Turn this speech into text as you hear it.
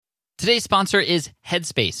Today's sponsor is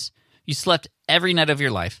Headspace. You slept every night of your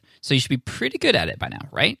life, so you should be pretty good at it by now,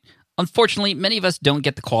 right? Unfortunately, many of us don't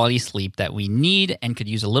get the quality sleep that we need and could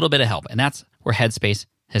use a little bit of help, and that's where Headspace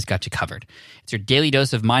has got you covered. It's your daily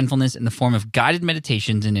dose of mindfulness in the form of guided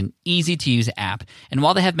meditations in an easy-to-use app. And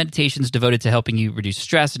while they have meditations devoted to helping you reduce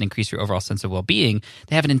stress and increase your overall sense of well-being,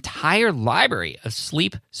 they have an entire library of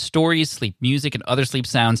sleep stories, sleep music, and other sleep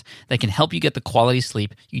sounds that can help you get the quality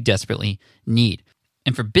sleep you desperately need.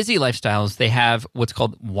 And for busy lifestyles, they have what's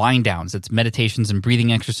called wind downs. It's meditations and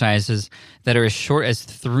breathing exercises that are as short as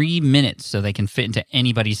 3 minutes, so they can fit into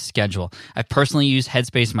anybody's schedule. I've personally used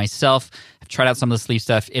Headspace myself. I've tried out some of the sleep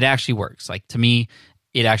stuff. It actually works. Like, to me,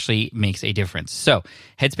 it actually makes a difference. So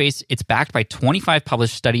Headspace, it's backed by 25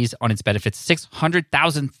 published studies on its benefits,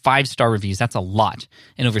 600,000 five-star reviews. That's a lot.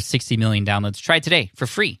 And over 60 million downloads. Try it today for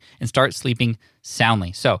free and start sleeping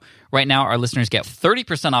soundly. So right now, our listeners get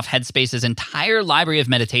 30% off Headspace's entire library of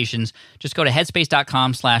meditations. Just go to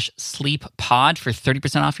headspace.com/sleeppod for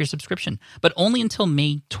 30% off your subscription, but only until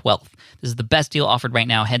May 12th. This is the best deal offered right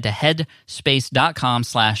now. Head to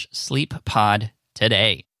headspace.com/sleeppod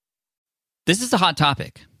today. This is a hot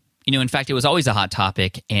topic. In fact, it was always a hot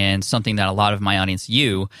topic and something that a lot of my audience,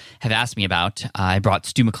 you, have asked me about. I brought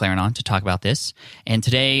Stu McLaren on to talk about this. And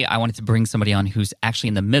today I wanted to bring somebody on who's actually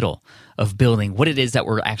in the middle of building what it is that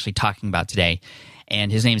we're actually talking about today.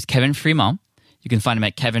 And his name is Kevin Fremon. You can find him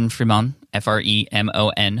at kevinfremon,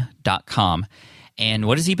 FREMON.com. And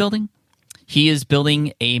what is he building? He is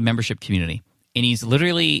building a membership community. And he's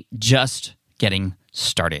literally just getting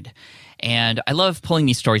started. And I love pulling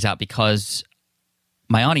these stories out because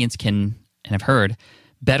my audience can, and I've heard,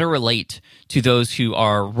 better relate to those who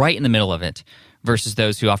are right in the middle of it versus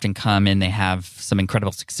those who often come in, they have some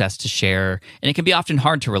incredible success to share. And it can be often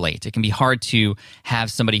hard to relate. It can be hard to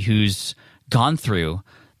have somebody who's gone through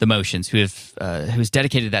the motions, who's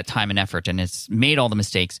dedicated that time and effort and has made all the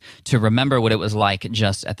mistakes, to remember what it was like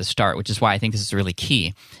just at the start, which is why I think this is really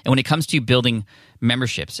key. And when it comes to building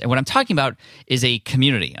memberships, and what I'm talking about is a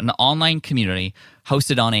community, an online community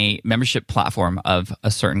hosted on a membership platform of a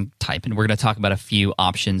certain type. And we're going to talk about a few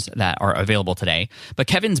options that are available today. But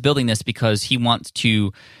Kevin's building this because he wants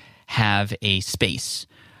to have a space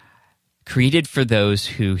created for those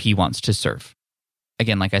who he wants to serve.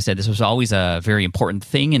 Again, like I said, this was always a very important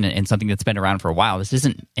thing and something that's been around for a while. This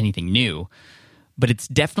isn't anything new, but it's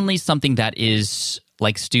definitely something that is,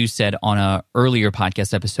 like Stu said on an earlier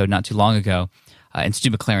podcast episode not too long ago, and Stu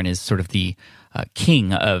McLaren is sort of the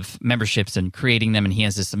king of memberships and creating them, and he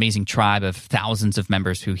has this amazing tribe of thousands of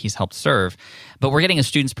members who he's helped serve. But we're getting a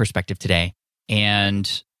student's perspective today,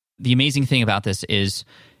 and the amazing thing about this is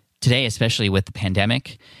today, especially with the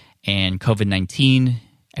pandemic and COVID-19,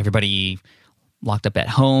 everybody locked up at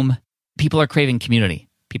home, people are craving community.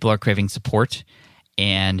 People are craving support,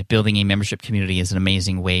 and building a membership community is an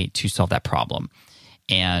amazing way to solve that problem.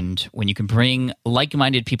 And when you can bring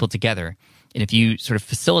like-minded people together, and if you sort of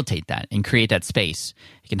facilitate that and create that space,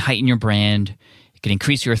 it can heighten your brand, it can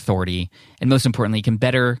increase your authority, and most importantly, it can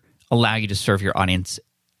better allow you to serve your audience,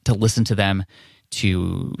 to listen to them,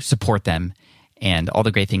 to support them, and all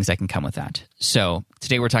the great things that can come with that. So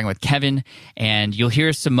today we're talking with Kevin, and you'll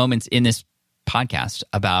hear some moments in this podcast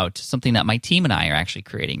about something that my team and I are actually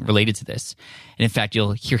creating related to this. And in fact,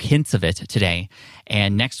 you'll hear hints of it today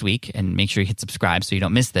and next week, and make sure you hit subscribe so you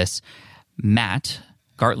don't miss this. Matt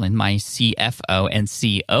Gartland, my CFO and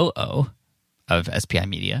COO of SPI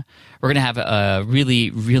Media, we're going to have a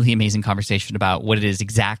really, really amazing conversation about what it is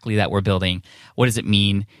exactly that we're building, what does it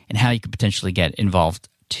mean, and how you could potentially get involved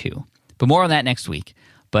too. But more on that next week.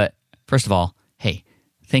 But first of all, hey,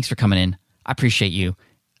 thanks for coming in. I appreciate you.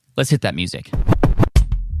 Let's hit that music.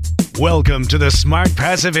 Welcome to the Smart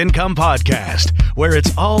Passive Income Podcast, where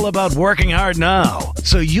it's all about working hard now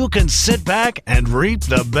so you can sit back and reap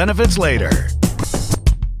the benefits later.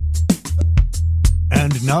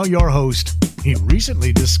 And now your host. He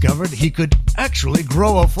recently discovered he could actually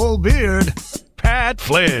grow a full beard, Pat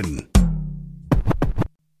Flynn.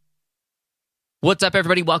 What's up,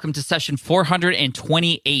 everybody? Welcome to session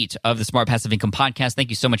 428 of the Smart Passive Income Podcast. Thank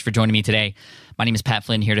you so much for joining me today. My name is Pat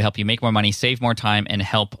Flynn, here to help you make more money, save more time, and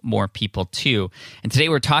help more people too. And today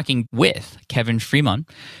we're talking with Kevin Fremon,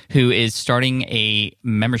 who is starting a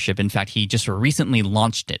membership. In fact, he just recently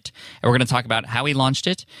launched it. And we're going to talk about how he launched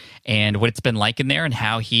it and what it's been like in there and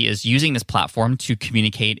how he is using this platform to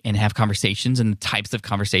communicate and have conversations and the types of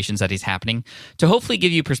conversations that is happening to hopefully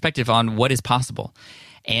give you perspective on what is possible.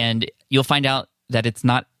 And you'll find out that it's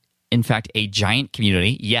not, in fact, a giant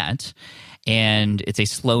community yet, and it's a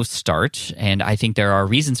slow start, and I think there are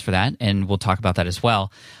reasons for that, and we'll talk about that as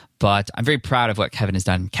well. but I'm very proud of what Kevin has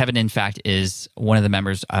done. Kevin, in fact, is one of the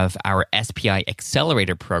members of our SPI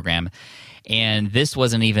Accelerator program, and this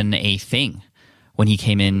wasn't even a thing when he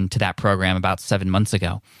came into that program about 7 months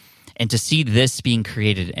ago. And to see this being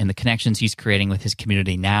created and the connections he's creating with his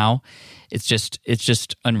community now, it's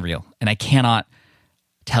just unreal. And I cannot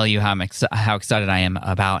tell you how excited I am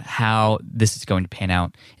about how this is going to pan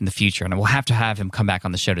out in the future. And we'll have to have him come back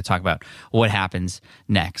on the show to talk about what happens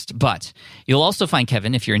next. But you'll also find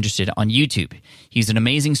Kevin, if you're interested, on YouTube. He's an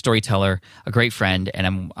amazing storyteller, a great friend, and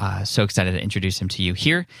I'm so excited to introduce him to you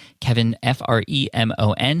here. Kevin,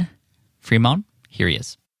 Fremon, Fremon, here he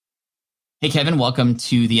is. Hey, Kevin, welcome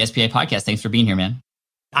to the SPI podcast. Thanks for being here, man.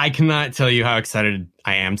 I cannot tell you how excited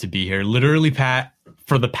I am to be here. Literally, Pat,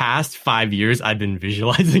 for the past 5 years, I've been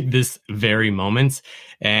visualizing this very moment,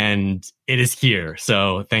 and it is here.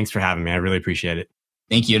 So thanks for having me. I really appreciate it.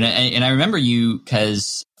 Thank you. And I remember you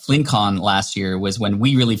because FlynnCon last year was when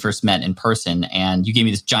we really first met in person, and you gave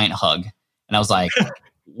me this giant hug. And I was like,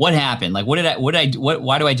 what happened? Like,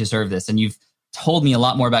 why do I deserve this? And you've told me a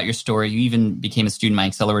lot more about your story. You even became a student in my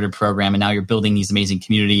accelerator program, and now you're building these amazing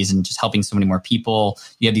communities and just helping so many more people.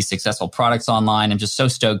 You have these successful products online. I'm just so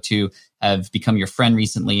stoked to have become your friend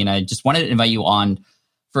recently. And I just wanted to invite you on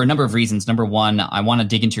for a number of reasons. Number one, I want to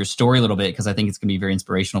dig into your story a little bit because I think it's going to be very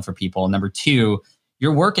inspirational for people. Number two,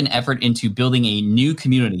 your work and effort into building a new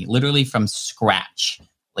community, literally from scratch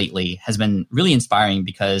lately, has been really inspiring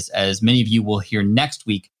because, as many of you will hear next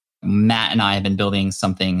week, Matt and I have been building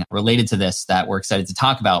something related to this that we're excited to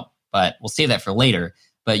talk about, but we'll save that for later.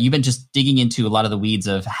 But you've been just digging into a lot of the weeds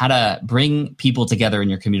of how to bring people together in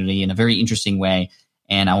your community in a very interesting way.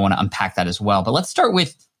 And I want to unpack that as well. But let's start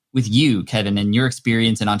with you, Kevin, and your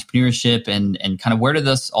experience in entrepreneurship and kind of where did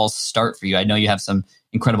this all start for you? I know you have some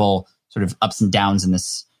incredible sort of ups and downs in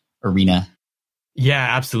this arena. Yeah,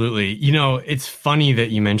 absolutely. You know, it's funny that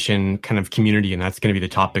you mentioned kind of community, and that's going to be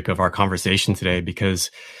the topic of our conversation today,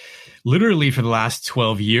 because literally for the last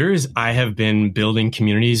 12 years, I have been building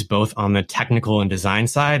communities both on the technical and design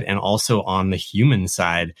side and also on the human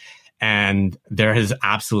side. And there has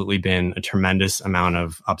absolutely been a tremendous amount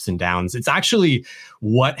of ups and downs. It's actually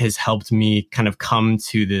what has helped me kind of come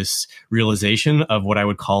to this realization of what I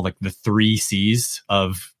would call like the 3 C's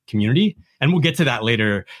of community. And we'll get to that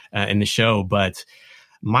later in the show. But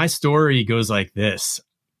my story goes like this.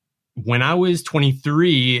 When I was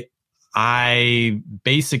 23, I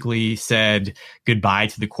basically said goodbye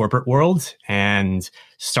to the corporate world and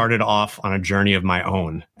started off on a journey of my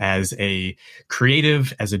own as a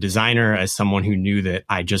creative, as a designer, as someone who knew that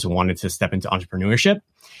I just wanted to step into entrepreneurship.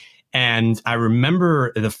 And I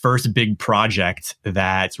remember the first big project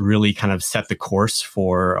that really kind of set the course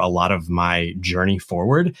for a lot of my journey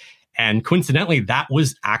forward. And coincidentally, that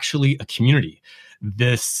was actually a community.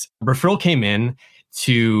 This referral came in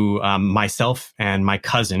to myself and my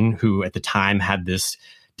cousin, who at the time had this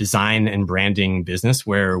design and branding business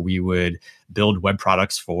where we would build web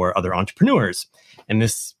products for other entrepreneurs. And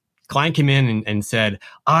this client came in and said,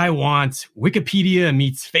 I want Wikipedia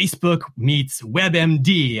meets Facebook meets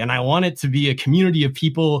WebMD, and I want it to be a community of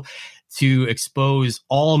people to expose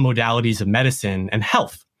all modalities of medicine and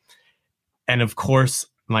health. And of course,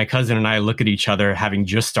 my cousin and I look at each other, having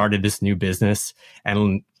just started this new business,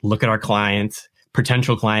 and look at our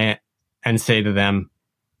potential client, and say to them,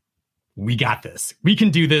 we got this. We can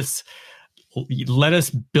do this. Let us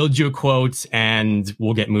build you a quote and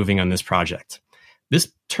we'll get moving on this project.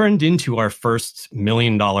 This turned into our first $1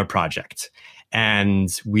 million project. And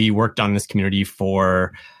we worked on this community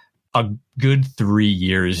for a good 3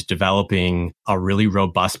 years, developing a really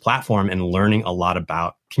robust platform and learning a lot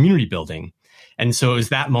about community building. And so it was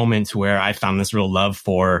that moment where I found this real love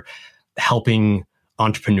for helping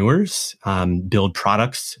entrepreneurs build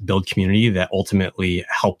products, build community that ultimately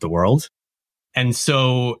help the world. And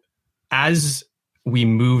so as we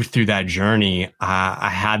moved through that journey, I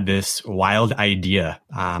had this wild idea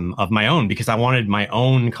of my own, because I wanted my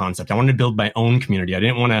own concept. I wanted to build my own community. I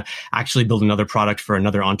didn't want to actually build another product for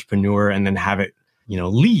another entrepreneur and then have it,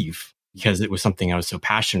 leave, because it was something I was so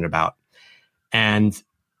passionate about. And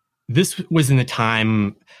this was in the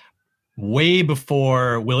time way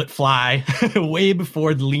before Will It Fly, way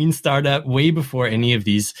before the Lean Startup, way before any of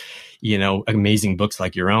these, amazing books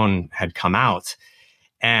like your own had come out.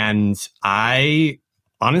 And I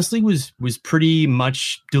honestly was pretty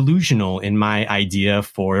much delusional in my idea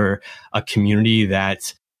for a community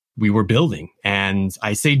that we were building. And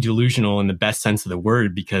I say delusional in the best sense of the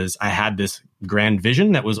word, because I had this grand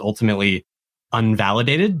vision that was ultimately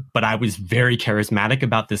unvalidated, but I was very charismatic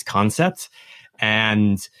about this concept.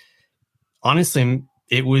 And honestly,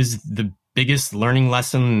 it was the biggest learning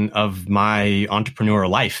lesson of my entrepreneurial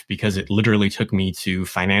life because it literally took me to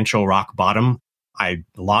financial rock bottom. I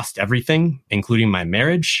lost everything, including my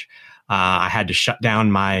marriage. I had to shut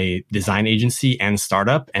down my design agency and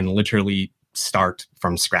startup and literally start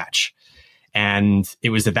from scratch. And it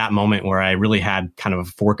was at that moment where I really had kind of a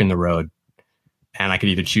fork in the road. And I could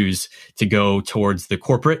either choose to go towards the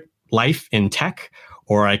corporate life in tech,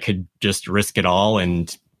 or I could just risk it all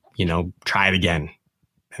and, try it again.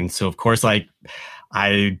 And so, of course, I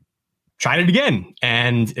tried it again.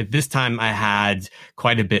 And at this time I had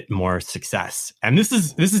quite a bit more success. And this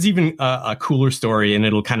is even a cooler story, and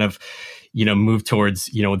it'll kind of, move towards,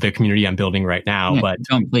 the community I'm building right now. Yeah, but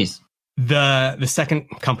please. The second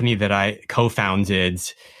company that I co-founded,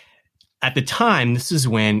 at the time, this is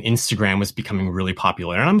when Instagram was becoming really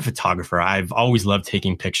popular. And I'm a photographer. I've always loved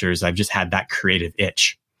taking pictures. I've just had that creative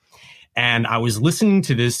itch. And I was listening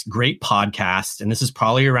to this great podcast, and this is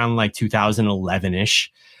probably around like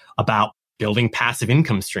 2011-ish, about building passive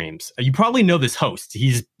income streams. You probably know this host.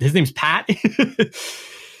 His name's Pat.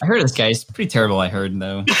 I heard this guy. He's pretty terrible, I heard,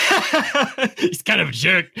 though. He's kind of a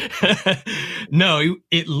jerk. No,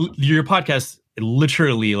 your podcast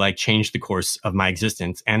literally like changed the course of my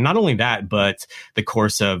existence. And not only that, but the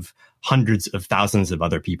course of hundreds of thousands of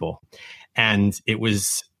other people. And it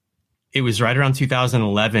was right around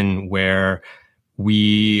 2011 where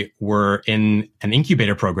we were in an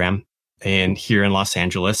incubator program here in Los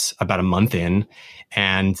Angeles, about a month in,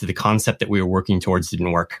 and the concept that we were working towards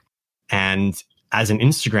didn't work. And as an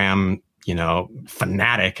Instagram,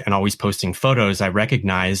 fanatic and always posting photos, I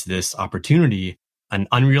recognized this opportunity, an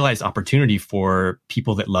unrealized opportunity for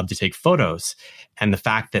people that love to take photos. And the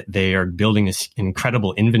fact that they are building this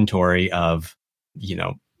incredible inventory of,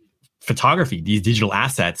 photography, these digital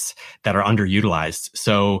assets that are underutilized.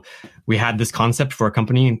 So we had this concept for a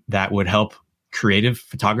company that would help creative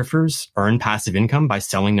photographers earn passive income by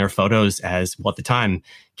selling their photos as, well, at the time,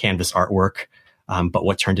 canvas artwork, but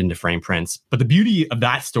what turned into frame prints. But the beauty of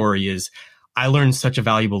that story is I learned such a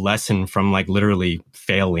valuable lesson from like literally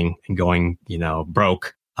failing and going,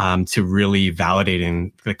 broke, to really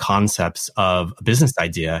validating the concepts of a business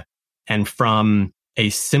idea. And from a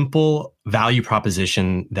simple value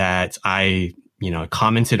proposition that I,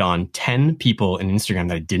 commented on 10 people in Instagram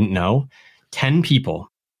that I didn't know, 10 people,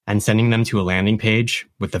 and sending them to a landing page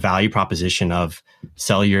with the value proposition of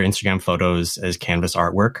sell your Instagram photos as canvas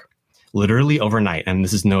artwork, literally overnight. And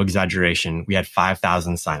this is no exaggeration. We had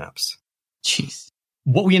 5,000 signups. Jeez.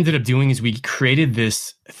 What we ended up doing is we created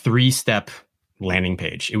this 3-step landing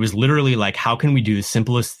page. It was literally like, how can we do the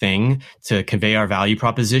simplest thing to convey our value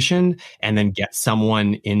proposition and then get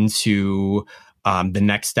someone into the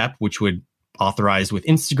next step, which would authorize with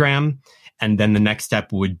Instagram. And then the next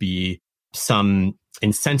step would be some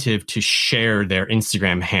incentive to share their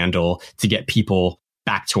Instagram handle to get people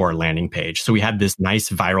back to our landing page. So we had this nice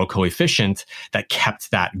viral coefficient that kept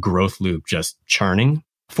that growth loop just churning.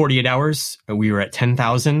 48 hours, we were at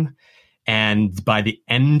 10,000. And by the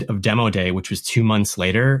end of demo day, which was 2 months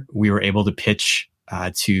later, we were able to pitch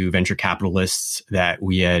to venture capitalists that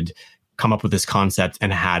we had come up with this concept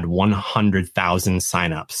and had 100,000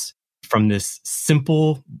 signups from this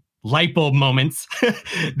simple light bulb moments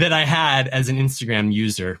that I had as an Instagram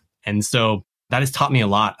user. And so that has taught me a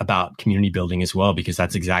lot about community building as well, because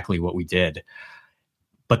that's exactly what we did.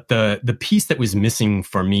 But the piece that was missing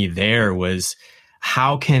for me there was,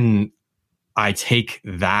 how can I take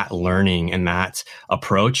that learning and that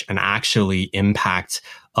approach and actually impact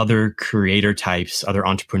other creator types, other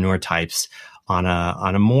entrepreneur types on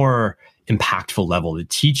a more impactful level, to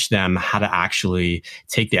teach them how to actually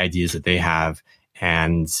take the ideas that they have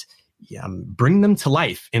and bring them to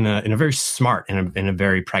life in a very smart and in a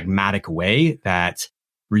very pragmatic way that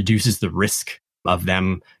reduces the risk of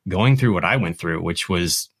them going through what I went through, which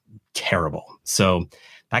was terrible. So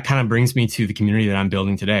that kind of brings me to the community that I'm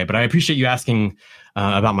building today. But I appreciate you asking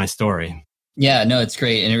about my story. Yeah, no, it's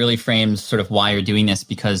great. And it really frames sort of why you're doing this,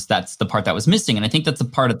 because that's the part that was missing. And I think that's the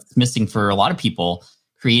part that's missing for a lot of people,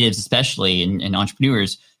 creatives especially, and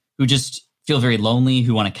entrepreneurs who just feel very lonely,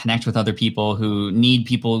 who want to connect with other people, who need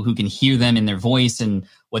people who can hear them in their voice and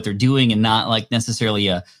what they're doing, and not like necessarily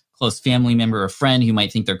a close family member or friend who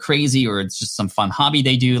might think they're crazy, or it's just some fun hobby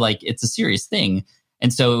they do. Like, it's a serious thing.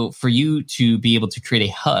 And so for you to be able to create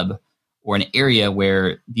a hub or an area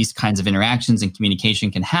where these kinds of interactions and communication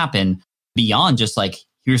can happen beyond just like,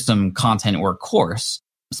 here's some content or course,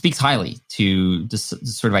 speaks highly to this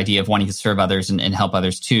sort of idea of wanting to serve others and help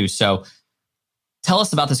others too. So tell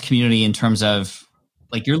us about this community in terms of,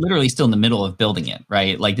 like, you're literally still in the middle of building it,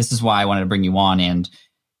 right? Like, this is why I wanted to bring you on. And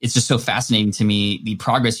it's just so fascinating to me, the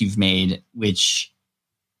progress you've made, which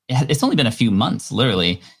it's only been a few months,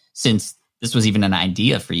 literally, since this was even an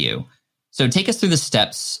idea for you. So take us through the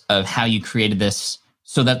steps of how you created this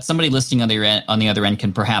so that somebody listening on the other end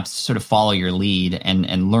can perhaps sort of follow your lead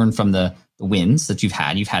and learn from the wins that you've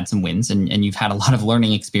had. You've had some wins and you've had a lot of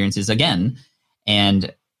learning experiences again.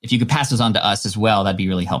 And if you could pass those on to us as well, that'd be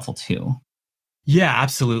really helpful too. Yeah,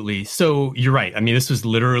 absolutely. So you're right. I mean, this was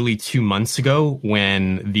literally 2 months ago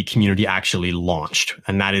when the community actually launched.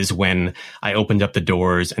 And that is when I opened up the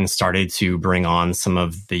doors and started to bring on some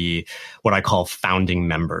of the, what I call founding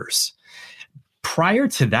members. Prior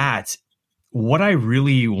to that, what I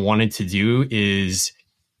really wanted to do is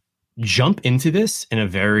jump into this in a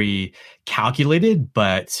very calculated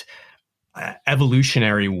but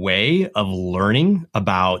evolutionary way of learning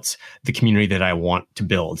about the community that I want to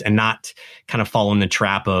build and not kind of fall in the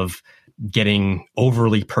trap of getting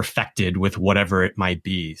overly perfected with whatever it might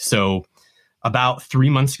be. So about 3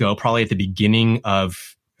 months ago, probably at the beginning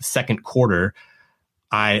of second quarter,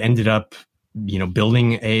 I ended up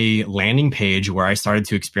building a landing page where I started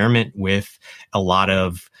to experiment with a lot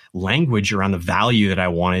of language around the value that I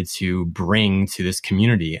wanted to bring to this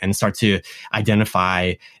community and start to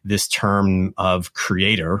identify this term of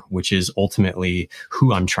creator, which is ultimately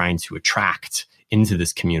who I'm trying to attract into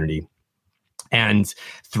this community. And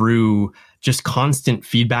through just constant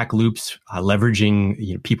feedback loops,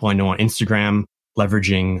 leveraging people I know on Instagram,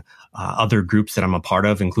 leveraging other groups that I'm a part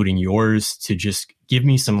of, including yours, to just give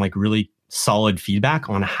me some really solid feedback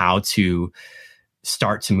on how to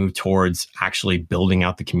start to move towards actually building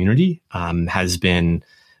out the community has been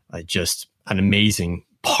just an amazing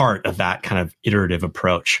part of that kind of iterative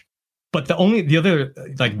approach. But the other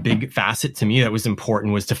big facet to me that was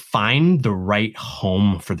important was to find the right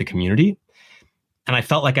home for the community. And I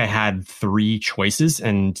felt like I had 3 choices,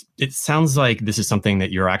 and it sounds like this is something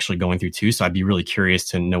that you're actually going through too. So I'd be really curious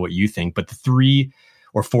to know what you think. But the 3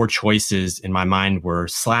 or 4 choices in my mind were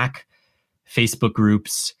Slack, Facebook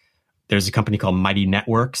groups, there's a company called Mighty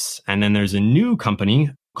Networks, and then there's a new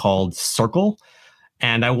company called Circle.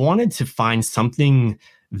 And I wanted to find something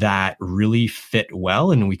that really fit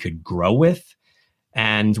well and we could grow with.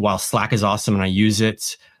 And while Slack is awesome and I use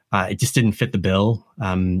it, it just didn't fit the bill.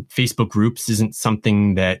 Facebook groups isn't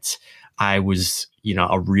something that I was,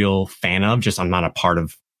 a real fan of. Just I'm not a part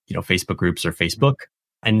of, Facebook groups or Facebook.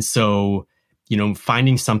 And so,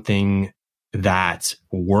 finding something that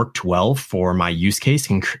worked well for my use case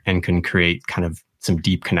and can create kind of some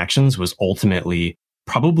deep connections was ultimately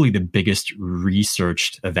probably the biggest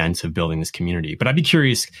researched event of building this community. But I'd be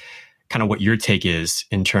curious kind of what your take is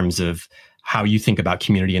in terms of how you think about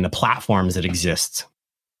community and the platforms that exist.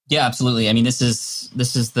 Yeah, absolutely. I mean, this is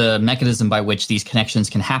the mechanism by which these connections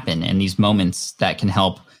can happen and these moments that can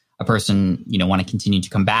help a person, want to continue to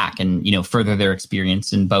come back and, further their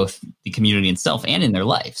experience in both the community itself and in their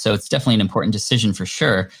life. So it's definitely an important decision for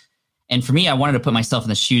sure. And for me, I wanted to put myself in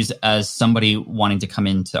the shoes as somebody wanting to come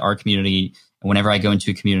into our community. And whenever I go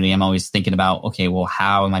into a community, I'm always thinking about, okay, well,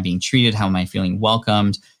 how am I being treated? How am I feeling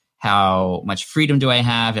welcomed? How much freedom do I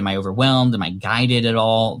have? Am I overwhelmed? Am I guided at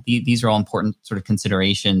all? These are all important sort of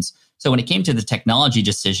considerations. So when it came to the technology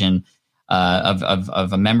decision of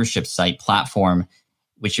a membership site platform,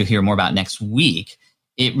 which you'll hear more about next week,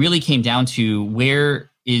 it really came down to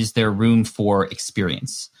where is there room for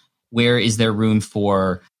experience? Where is there room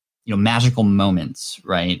for, magical moments,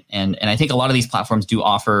 right? And I think a lot of these platforms do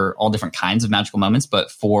offer all different kinds of magical moments, but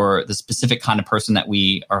for the specific kind of person that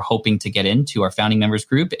we are hoping to get into our founding members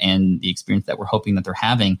group and the experience that we're hoping that they're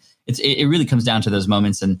having, it really comes down to those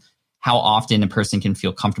moments and how often a person can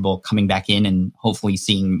feel comfortable coming back in and hopefully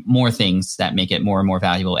seeing more things that make it more and more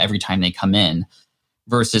valuable every time they come in,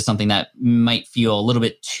 versus something that might feel a little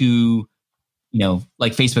bit too,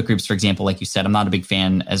 like Facebook groups, for example, like you said, I'm not a big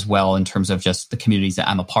fan as well in terms of just the communities that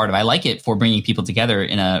I'm a part of. I like it for bringing people together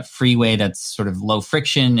in a free way that's sort of low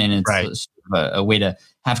friction and it's right. a way to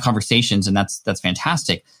have conversations, and that's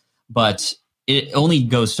fantastic. But it only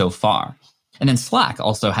goes so far. And then Slack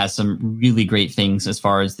also has some really great things as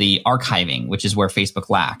far as the archiving, which is where Facebook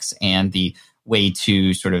lacks, and the way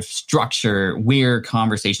to sort of structure where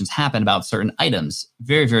conversations happen about certain items.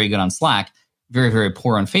 Very, very good on Slack, very, very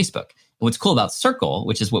poor on Facebook. And what's cool about Circle,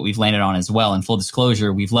 which is what we've landed on as well, in full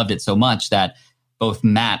disclosure, we've loved it so much that both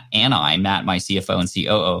Matt and I, Matt, my CFO and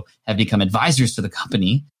COO, have become advisors to the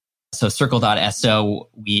company. So Circle.so,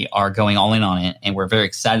 we are going all in on it, and we're very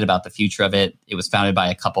excited about the future of it. It was founded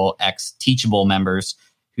by a couple ex-Teachable members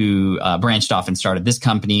who branched off and started this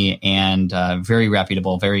company, and very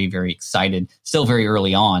reputable, very, very excited, still very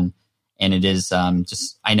early on. And it is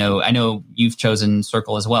I know you've chosen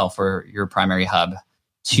Circle as well for your primary hub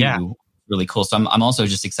too. Yeah. Really cool. So I'm also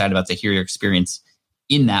just excited about to hear your experience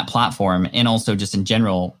in that platform, and also just in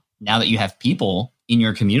general, now that you have people in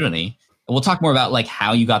your community, we'll talk more about like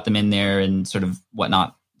how you got them in there and sort of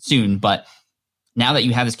whatnot soon. But now that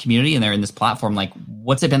you have this community and they're in this platform, like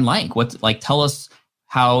what's it been like? Tell us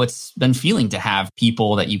how it's been feeling to have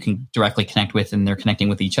people that you can directly connect with and they're connecting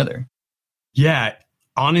with each other. Yeah.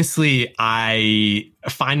 Honestly, I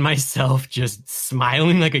find myself just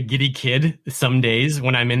smiling like a giddy kid some days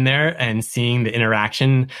when I'm in there and seeing the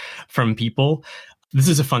interaction from people. This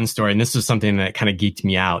is a fun story, and this is something that kind of geeked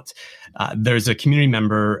me out. There's a community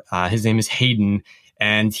member, his name is Hayden,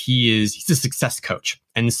 and he's a success coach.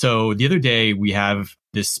 And so the other day we have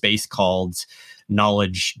this space called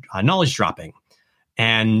knowledge dropping.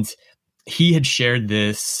 And he had shared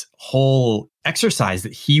this whole exercise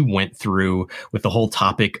that he went through with the whole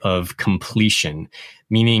topic of completion,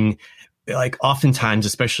 meaning like oftentimes,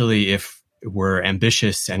 especially if we're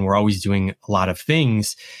ambitious and we're always doing a lot of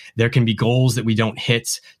things, there can be goals that we don't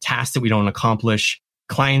hit, tasks that we don't accomplish,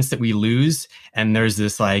 clients that we lose. And there's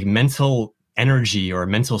this like mental energy or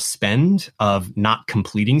mental spend of not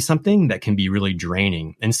completing something that can be really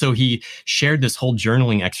draining. And so he shared this whole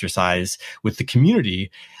journaling exercise with the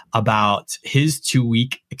community about his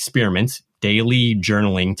 2-week experiment, daily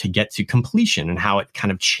journaling to get to completion, and how it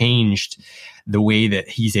kind of changed the way that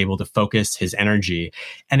he's able to focus his energy.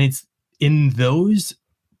 And it's in those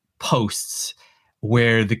posts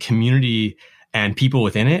where the community and people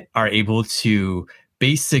within it are able to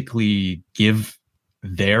basically give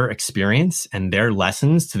their experience and their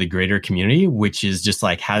lessons to the greater community, which is just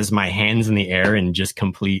like has my hands in the air and just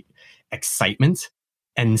complete excitement.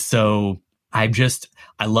 And so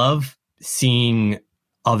I love seeing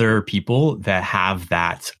other people that have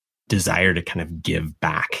that desire to kind of give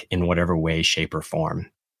back in whatever way, shape, or form.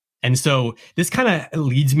 And so this kind of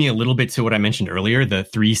leads me a little bit to what I mentioned earlier, the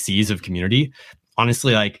 3 C's of community.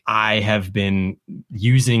 Honestly, like I have been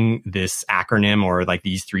using this acronym or like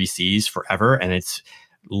these 3 C's forever, and it's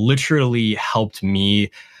literally helped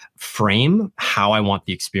me frame how I want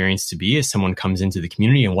the experience to be as someone comes into the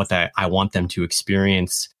community and what I want them to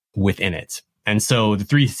experience within it. And so the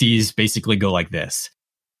 3 C's basically go like this.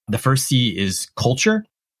 The first C is culture.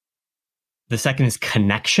 The second is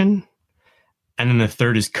connection. And then the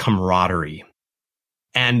third is camaraderie.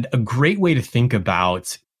 And a great way to think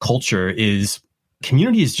about culture is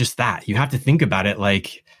community is just that. You have to think about it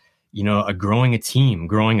like, growing a team,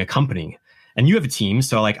 growing a company. And you have a team.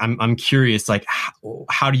 So like, I'm curious, like,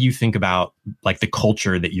 how do you think about like the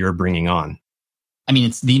culture that you're bringing on? I mean,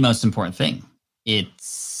 it's the most important thing. It's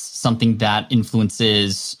something that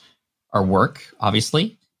influences our work,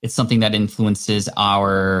 obviously. It's something that influences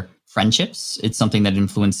our friendships. It's something that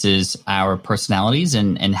influences our personalities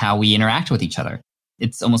and how we interact with each other.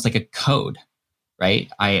 It's almost like a code, right?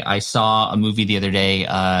 I saw a movie the other day,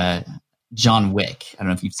 John Wick. I don't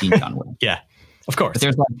know if you've seen John Wick. Yeah, of course. But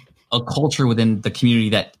there's like a culture within the community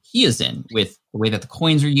that he is in, with the way that the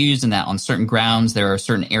coins are used, and that on certain grounds, there are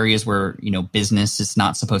certain areas where, business is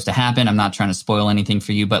not supposed to happen. I'm not trying to spoil anything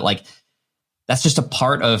for you, but like, that's just a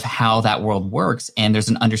part of how that world works. And there's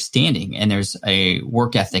an understanding and there's a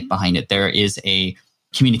work ethic behind it. There is a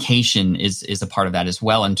communication is a part of that as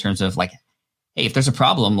well, in terms of like, hey, if there's a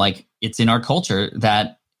problem, like it's in our culture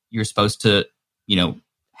that you're supposed to,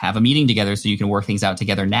 have a meeting together so you can work things out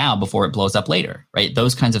together now before it blows up later, right?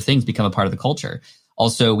 Those kinds of things become a part of the culture.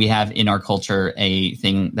 Also, we have in our culture a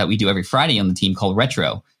thing that we do every Friday on the team called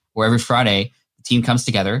Retro, where every Friday the team comes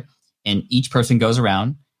together and each person goes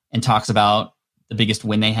around and talks about the biggest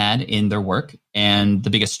win they had in their work and the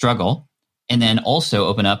biggest struggle, and then also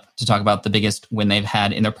open up to talk about the biggest win they've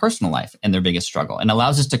had in their personal life and their biggest struggle, and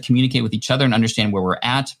allows us to communicate with each other and understand where we're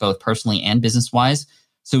at, both personally and business-wise,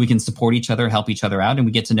 so we can support each other, help each other out, and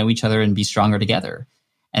we get to know each other and be stronger together.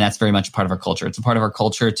 And that's very much a part of our culture. It's a part of our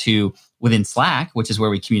culture to, within Slack, which is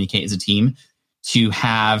where we communicate as a team, to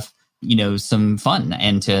have some fun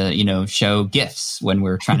and to, show gifts when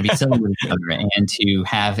we're trying to be silly with each other, and to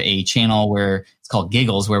have a channel where it's called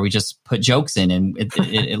Giggles, where we just put jokes in and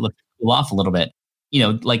it looks cool off a little bit.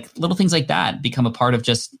 Like little things like that become a part of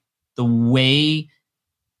just the way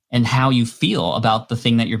and how you feel about the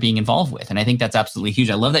thing that you're being involved with. And I think that's absolutely huge.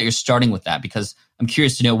 I love that you're starting with that, because I'm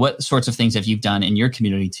curious to know what sorts of things have you done in your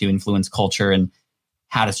community to influence culture and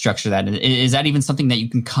how to structure that. And is that even something that you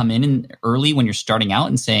can come in early when you're starting out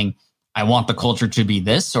and saying, I want the culture to be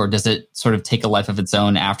this, or does it sort of take a life of its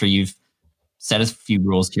own after you've set a few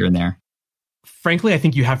rules here and there? Frankly, I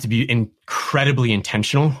think you have to be incredibly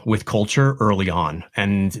intentional with culture early on.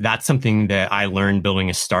 And that's something that I learned building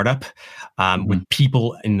a startup with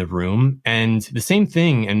people in the room. And the same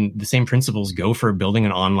thing and the same principles go for building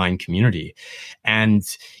an online community. And,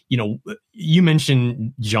 you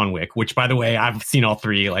mentioned John Wick, which, by the way, I've seen all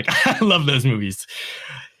three. Like, I love those movies.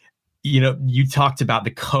 You talked about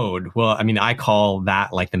the code. Well, I mean, I call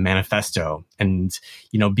that like the manifesto, and,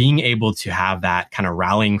 being able to have that kind of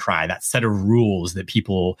rallying cry, that set of rules that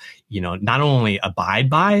people, not only abide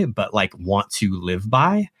by, but like want to live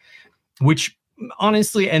by, which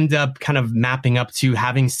honestly end up kind of mapping up to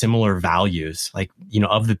having similar values, like,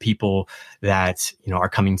 of the people that, are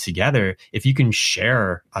coming together. If you can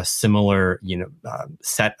share a similar,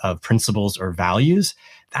 set of principles or values,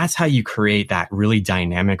 that's how you create that really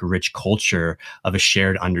dynamic, rich culture of a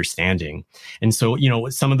shared understanding. And so,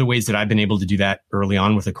 some of the ways that I've been able to do that early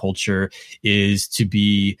on with a culture is to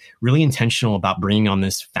be really intentional about bringing on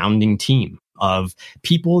this founding team of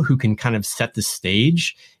people who can kind of set the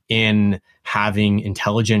stage in having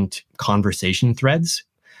intelligent conversation threads,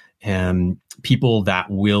 and people that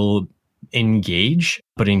will engage,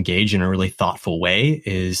 but engage in a really thoughtful way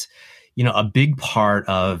is, a big part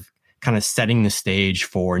of kind of setting the stage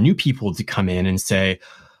for new people to come in and say,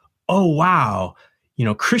 oh, wow,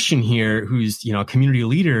 Christian here, who's, a community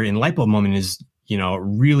leader in Lightbulb Moment is,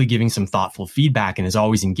 really giving some thoughtful feedback and is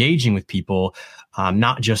always engaging with people,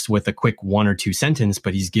 not just with a quick 1 or 2 sentence,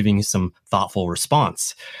 but he's giving some thoughtful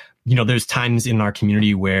response. There's times in our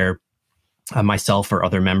community where myself or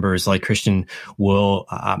other members like Christian will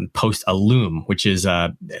post a Loom, which is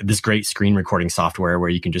this great screen recording software where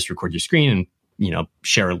you can just record your screen and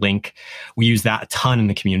share a link. We use that a ton in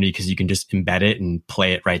the community because you can just embed it and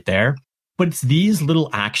play it right there. But it's these little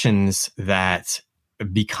actions that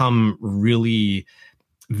become really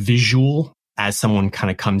visual as someone kind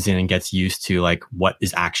of comes in and gets used to like what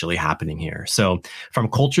is actually happening here. So from a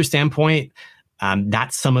culture standpoint,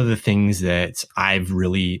 that's some of the things that I've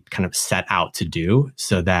really kind of set out to do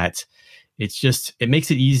so that it makes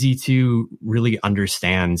it easy to really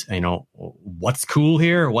understand, what's cool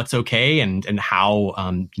here, what's okay, and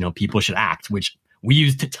how, people should act, which we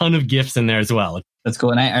used a ton of GIFs in there as well. That's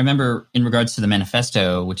cool. And I remember in regards to the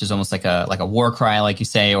manifesto, which is almost like a war cry, like you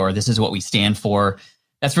say, or this is what we stand for.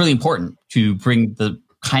 That's really important to bring the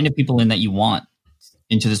kind of people in that you want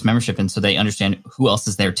into this membership. And so they understand who else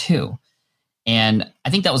is there too. And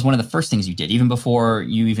I think that was one of the first things you did, even before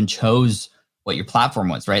you even chose what your platform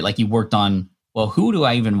was, right? Like you worked on, well, who do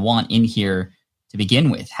I even want in here to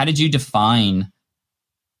begin with? How did you define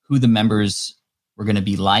who the members were going to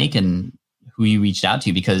be like and who you reached out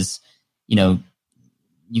to? Because,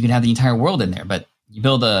 you can have the entire world in there, but you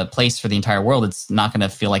build a place for the entire world, it's not going to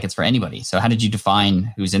feel like it's for anybody. So how did you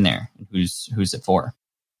define who's in there and who's it for?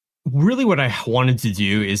 Really what I wanted to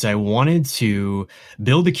do is I wanted to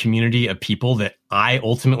build a community of people that I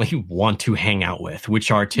ultimately want to hang out with,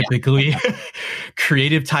 which are typically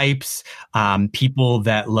creative types, people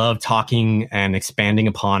that love talking and expanding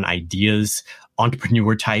upon ideas,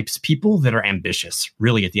 entrepreneur types, people that are ambitious,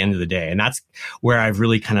 really, at the end of the day. And that's where I've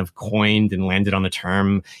really kind of coined and landed on the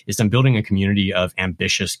term is I'm building a community of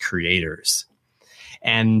ambitious creators.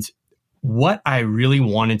 And what I really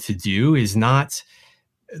wanted to do is not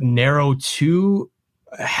narrow too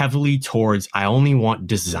heavily towards, I only want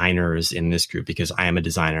designers in this group because I am a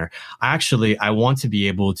designer. I want to be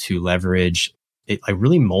able to leverage a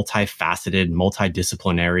really multifaceted,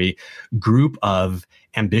 multidisciplinary group of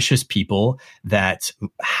ambitious people that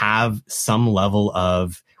have some level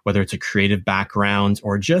of, whether it's a creative background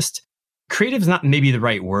or just creative is not maybe the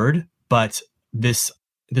right word, but this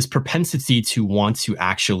propensity to want to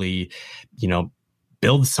actually,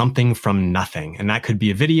 build something from nothing. And that could be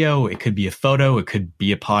a video, it could be a photo, it could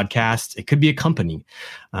be a podcast, it could be a company.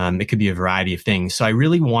 It could be a variety of things. So I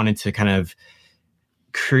really wanted to kind of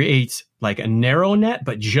create like a narrow net,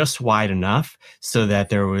 but just wide enough so that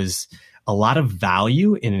there was a lot of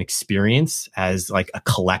value in an experience as like a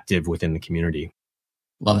collective within the community.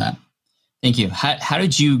 Love that. Thank you. How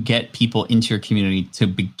did you get people into your community to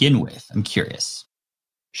begin with? I'm curious.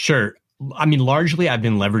 Sure. I mean, largely I've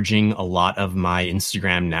been leveraging a lot of my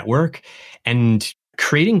Instagram network and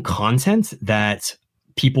creating content that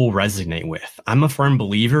people resonate with. I'm a firm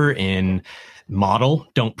believer in model,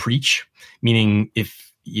 don't preach, meaning if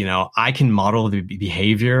I can model the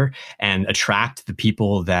behavior and attract the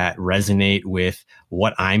people that resonate with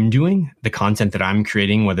what I'm doing, the content that I'm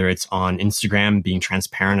creating, whether it's on Instagram, being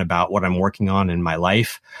transparent about what I'm working on in my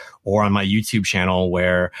life, or on my YouTube channel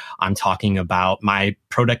where I'm talking about my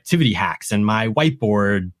productivity hacks and my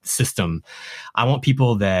whiteboard system. I want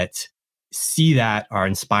people that see that, are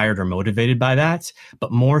inspired or motivated by that,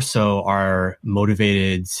 but more so are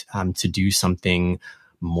motivated to do something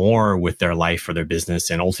more with their life or their business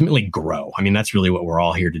and ultimately grow. I mean, that's really what we're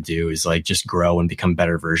all here to do, is like just grow and become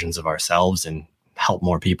better versions of ourselves and help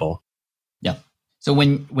more people. Yeah. So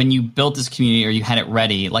when you built this community or you had it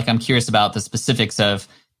ready, like I'm curious about the specifics of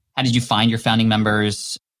how did you find your founding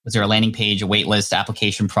members? Was there a landing page, a wait list,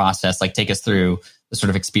 application process? Like take us through the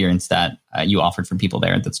sort of experience that you offered for people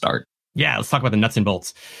there at the start. Yeah, let's talk about the nuts and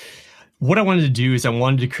bolts. What I wanted to do is I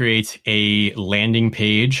wanted to create a landing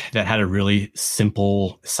page that had a really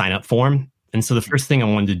simple sign up form. And so the first thing I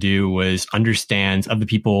wanted to do was understand of the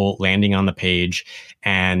people landing on the page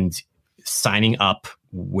and signing up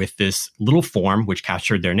with this little form, which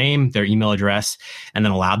captured their name, their email address, and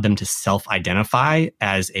then allowed them to self-identify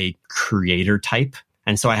as a creator type.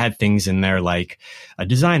 And so I had things in there like a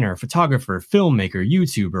designer, photographer, filmmaker,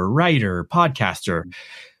 YouTuber, writer, podcaster.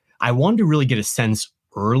 I wanted to really get a sense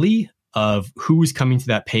early of who was coming to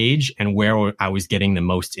that page and where I was getting the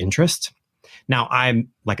most interest. Now,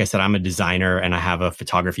 like I said, I'm a designer and I have a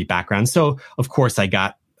photography background. So of course I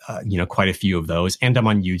got, quite a few of those, and I'm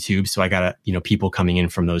on YouTube. So I got, people coming in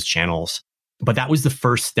from those channels, but that was the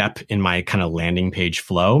first step in my kind of landing page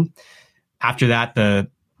flow. After that,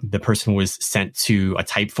 the person was sent to a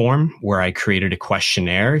type form where I created a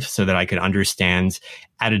questionnaire so that I could understand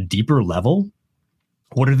at a deeper level,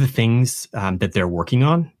 what are the things that they're working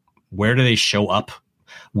on? Where do they show up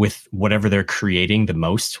with whatever they're creating the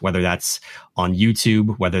most, whether that's on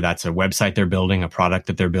YouTube, whether that's a website they're building, a product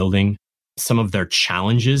that they're building, some of their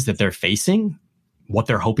challenges that they're facing, what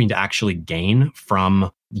they're hoping to actually gain from,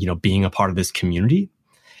 being a part of this community.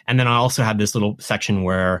 And then I also had this little section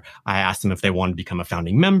where I asked them if they wanted to become a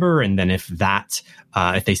founding member. And then if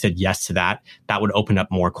they said yes to that, that would open up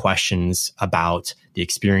more questions about the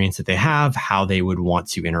experience that they have, how they would want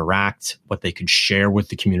to interact, what they could share with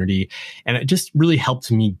the community. And it just really helped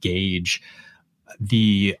me gauge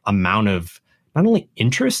the amount of not only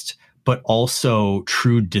interest, but also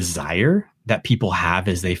true desire that people have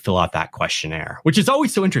as they fill out that questionnaire, which is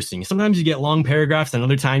always so interesting. Sometimes you get long paragraphs and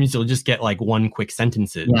other times you'll just get like one quick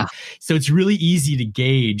sentence. Yeah. So it's really easy to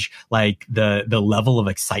gauge like the level of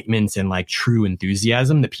excitement and like true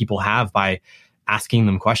enthusiasm that people have by asking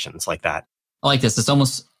them questions like that. I like this. It's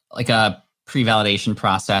almost like a pre-validation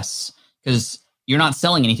process because you're not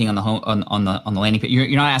selling anything on the on the landing page. You're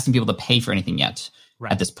not asking people to pay for anything yet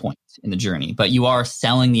at this point in the journey, but you are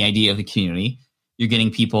selling the idea of the community. You're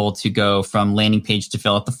getting people to go from landing page to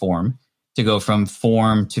fill out the form, to go from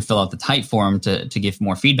form to fill out the type form to give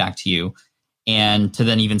more feedback to you, and to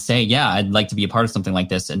then even say, yeah, I'd like to be a part of something like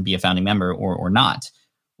this and be a founding member or not.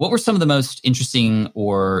 What were some of the most interesting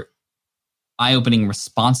or eye-opening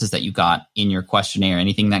responses that you got in your questionnaire?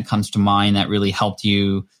 Anything that comes to mind that really helped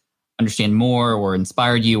you understand more or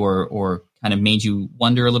inspired you or kind of made you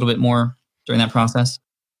wonder a little bit more during that process?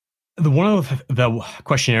 One of the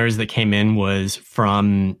questionnaires that came in was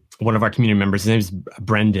from one of our community members. His name is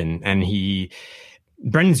Brendan, and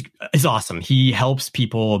Brendan is awesome. He helps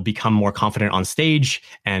people become more confident on stage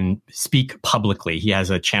and speak publicly. He has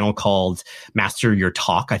a channel called Master Your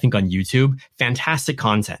Talk, I think on YouTube. Fantastic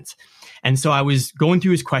content. And so I was going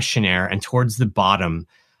through his questionnaire, and towards the bottom,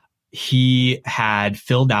 he had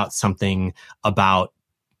filled out something about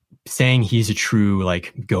saying he's a true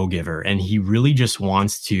like go-giver, and he really just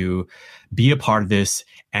wants to be a part of this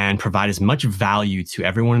and provide as much value to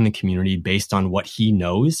everyone in the community based on what he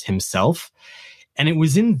knows himself. And it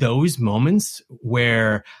was in those moments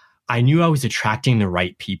where I knew I was attracting the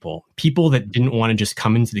right people that didn't want to just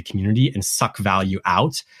come into the community and suck value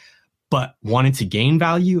out, but wanted to gain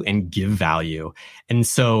value and give value. And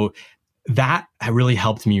so that really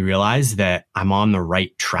helped me realize that I'm on the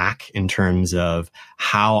right track in terms of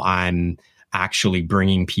how I'm actually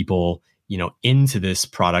bringing people, into this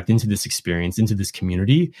product, into this experience, into this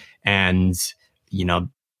community, and,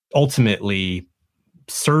 ultimately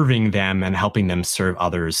serving them and helping them serve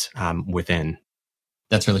others within.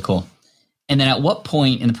 That's really cool. And then at what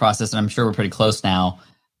point in the process, and I'm sure we're pretty close now,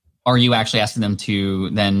 are you actually asking them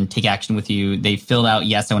to then take action with you? They filled out,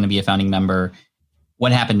 yes, I want to be a founding member.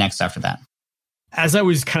 What happened next after that? As I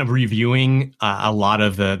was kind of reviewing a lot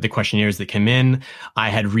of the questionnaires that came in, I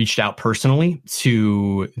had reached out personally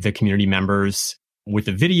to the community members with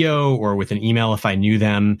a video or with an email if I knew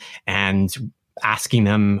them, and asking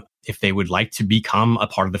them if they would like to become a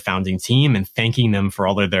part of the founding team and thanking them for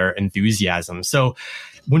all of their enthusiasm. So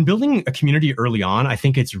when building a community early on, I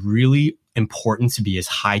think it's really important to be as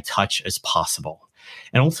high touch as possible.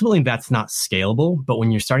 And ultimately, that's not scalable. But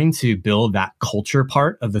when you're starting to build that culture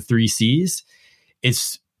part of the 3 Cs,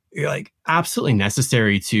 it's like absolutely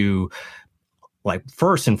necessary to like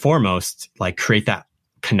first and foremost, like create that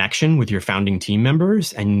connection with your founding team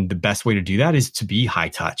members. And the best way to do that is to be high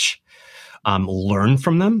touch, learn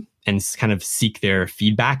from them and kind of seek their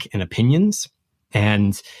feedback and opinions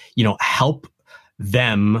and, help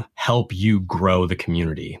them help you grow the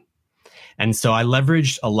community. And so I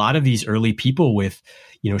leveraged a lot of these early people with,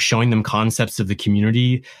 showing them concepts of the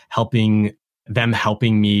community, helping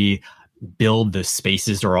me build the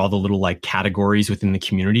spaces or all the little like categories within the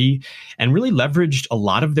community, and really leveraged a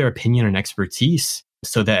lot of their opinion and expertise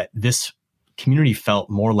so that this community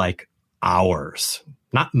felt more like ours,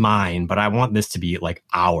 not mine, but I want this to be like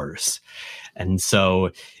ours. And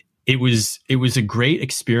so it was a great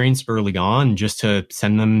experience early on just to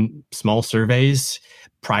send them small surveys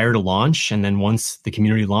prior to launch. And then once the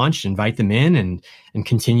community launched, invite them in and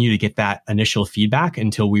continue to get that initial feedback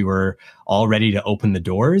until we were all ready to open the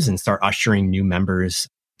doors and start ushering new members,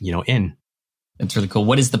 in. That's really cool.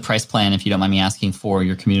 What is the price plan, if you don't mind me asking, for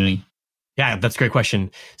your community? Yeah, that's a great question.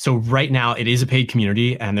 So right now it is a paid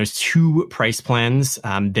community and there's 2 price plans.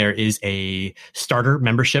 There is a starter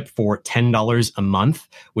membership for $10 a month,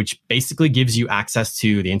 which basically gives you access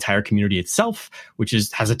to the entire community itself, which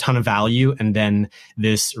has a ton of value. And then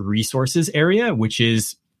this resources area, which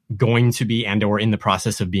is going to be and or in the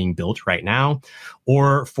process of being built right now.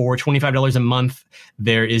 Or for $25 a month,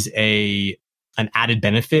 there is an added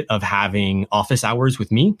benefit of having office hours with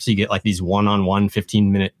me. So you get like these one-on-one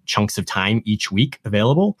 15-minute chunks of time each week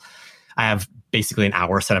available. I have basically an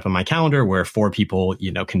hour set up on my calendar where 4 people,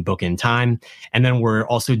 can book in time. And then we're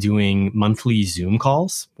also doing monthly Zoom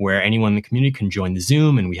calls where anyone in the community can join the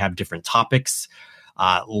Zoom and we have different topics.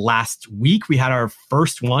 Last week, we had our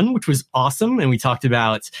first one, which was awesome. And we talked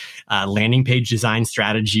about landing page design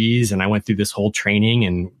strategies. And I went through this whole training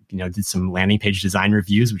and, did some landing page design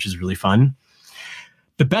reviews, which is really fun.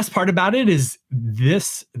 The best part about it is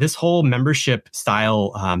this whole membership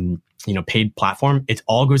style, paid platform, it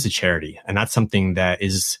all goes to charity. And that's something that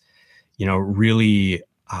is, really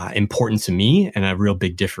important to me and a real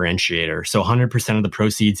big differentiator. So 100% of the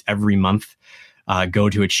proceeds every month go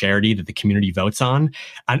to a charity that the community votes on.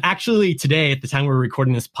 And actually today, at the time we're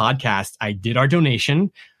recording this podcast, I did our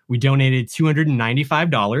donation. We donated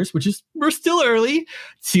 $295, we're still early,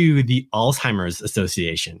 to the Alzheimer's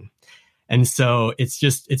Association. And so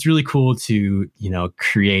it's really cool to,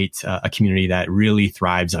 create a community that really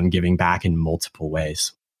thrives on giving back in multiple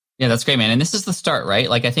ways. Yeah, that's great, man. And this is the start, right?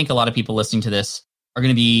 Like, I think a lot of people listening to this are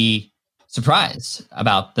going to be surprised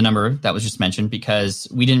about the number that was just mentioned because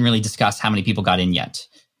we didn't really discuss how many people got in yet.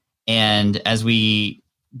 And as we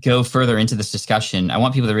go further into this discussion, I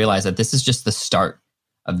want people to realize that this is just the start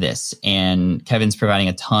of this. And Kevin's providing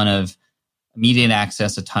a ton of immediate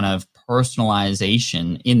access, a ton of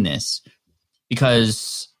personalization in this,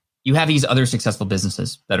 because you have these other successful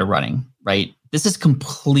businesses that are running, right? This is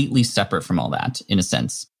completely separate from all that, in a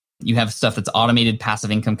sense. You have stuff that's automated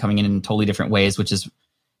passive income coming in totally different ways, which is,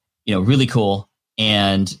 really cool.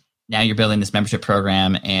 And now you're building this membership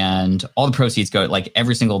program and all the proceeds go, like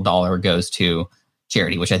every single dollar goes to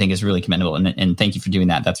charity, which I think is really commendable. And thank you for doing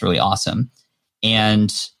that. That's really awesome.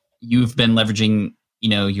 And you've been leveraging,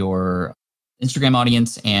 your Instagram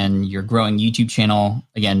audience and your growing YouTube channel.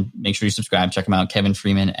 Again, make sure you subscribe. Check them out. Kevin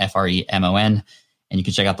Fremon, Fremon. And you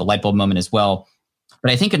can check out the Lightbulb Moment as well.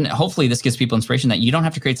 But I think, and hopefully this gives people inspiration that you don't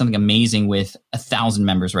have to create something amazing with 1,000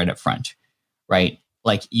 members right up front, right?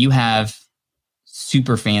 Like you have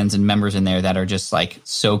super fans and members in there that are just like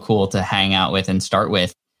so cool to hang out with and start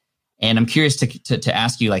with. And I'm curious to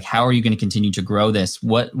ask you, like, how are you going to continue to grow this?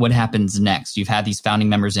 What happens next? You've had these founding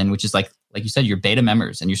members in, which is like you said, you're beta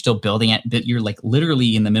members and you're still building it, but you're like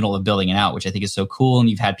literally in the middle of building it out, which I think is so cool. And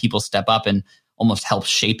you've had people step up and almost help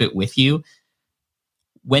shape it with you.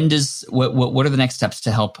 What are the next steps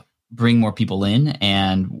to help bring more people in?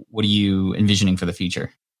 And what are you envisioning for the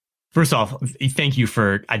future? First off, thank you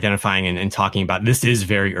for identifying and talking about this. Is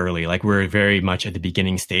very early. Like we're very much at the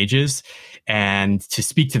beginning stages. And to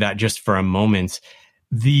speak to that just for a moment,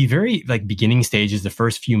 the very beginning stages, the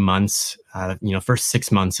first few months, first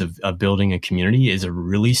 6 months of building a community is a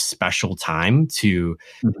really special time to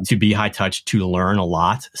be high touch, to learn a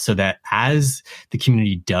lot so that as the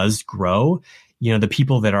community does grow, the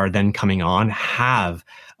people that are then coming on have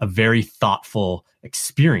a very thoughtful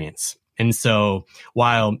experience. And so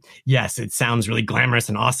while, yes, it sounds really glamorous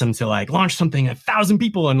and awesome to launch something 1,000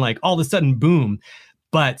 people and all of a sudden, boom,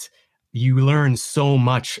 but you learn so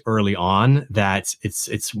much early on that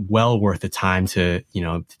it's well worth the time to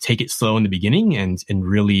take it slow in the beginning and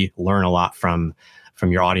really learn a lot from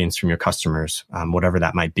your audience, from your customers, whatever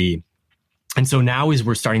that might be. And so now as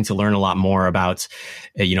we're starting to learn a lot more about,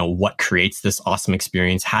 what creates this awesome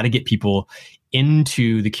experience, how to get people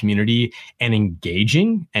into the community and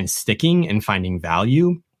engaging and sticking and finding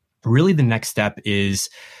value, really the next step is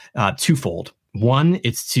twofold. One,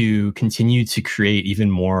 it's to continue to create even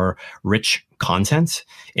more rich content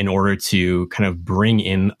in order to kind of bring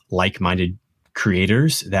in like-minded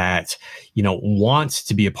creators that, want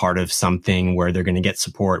to be a part of something where they're going to get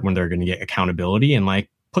support, when they're going to get accountability, and like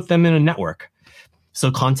put them in a network.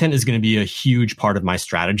 So content is going to be a huge part of my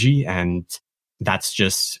strategy. And that's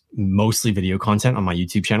just mostly video content on my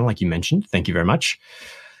YouTube channel, like you mentioned. Thank you very much.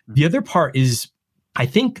 The other part is, I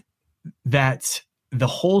think that the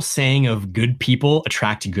whole saying of good people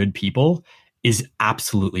attract good people is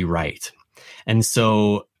absolutely right. And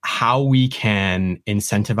so how we can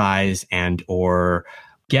incentivize and or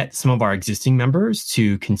get some of our existing members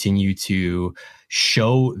to continue to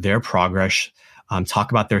show their progress, talk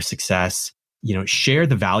about their success, share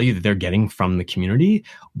the value that they're getting from the community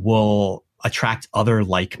will attract other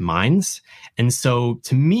like minds. And so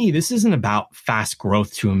to me, this isn't about fast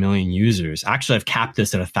growth to 1 million users. Actually, I've capped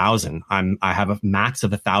this at 1,000. I have a max of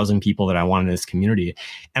 1,000 people that I want in this community,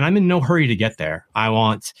 and I'm in no hurry to get there. I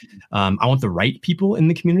want the right people in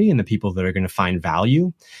the community and the people that are going to find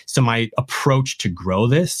value. So my approach to grow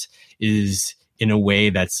this is in a way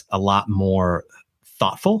that's a lot more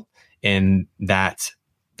thoughtful, and that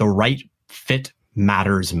the right fit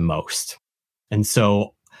matters most. And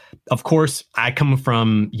so, of course, I come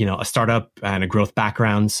from, a startup and a growth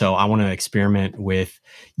background. So I want to experiment with,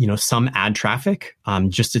 some ad traffic,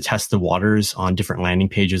 just to test the waters on different landing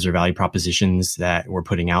pages or value propositions that we're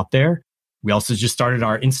putting out there. We also just started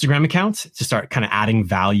our Instagram account to start kind of adding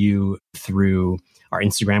value through our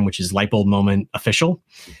Instagram, which is Lightbulb Moment Official.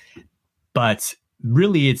 But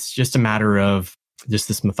really, it's just a matter of just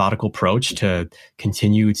this methodical approach to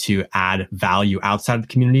continue to add value outside of the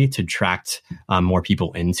community to attract more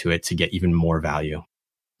people into it to get even more value.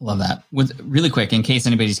 Love that. Really quick, in case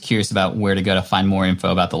anybody's curious about where to go to find more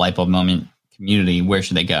info about the Lightbulb Moment community, where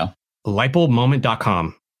should they go?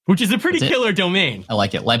 Lightbulbmoment.com, which is a pretty killer domain. I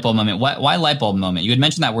like it. Lightbulb Moment. Why Lightbulb Moment? You had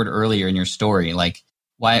mentioned that word earlier in your story. Like,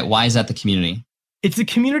 why is that the community? It's a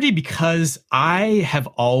community because I have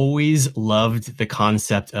always loved the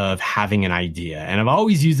concept of having an idea. And I've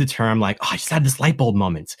always used the term like, I just had this light bulb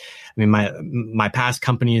moment. I mean, my past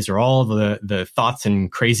companies are all the thoughts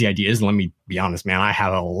and crazy ideas. Let me be honest, man, I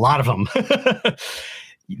have a lot of them.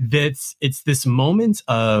 It's this moment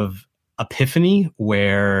of epiphany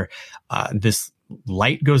where this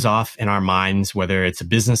light goes off in our minds, whether it's a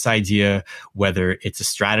business idea, whether it's a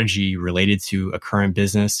strategy related to a current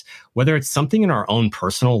business, whether it's something in our own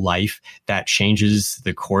personal life that changes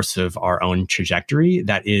the course of our own trajectory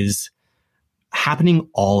that is happening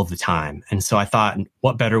all of the time. And so I thought,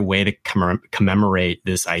 what better way to commemorate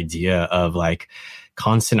this idea of like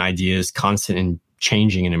constant ideas, constant and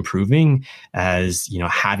changing and improving as,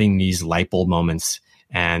 having these light bulb moments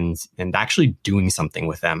and actually doing something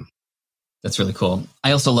with them. That's really cool.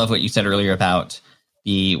 I also love what you said earlier about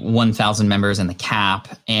the 1,000 members and the cap.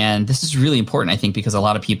 And this is really important, I think, because a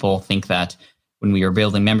lot of people think that when we are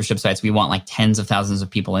building membership sites, we want like tens of thousands of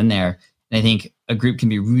people in there. And I think a group can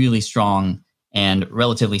be really strong and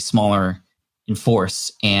relatively smaller in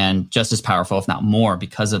force and just as powerful, if not more,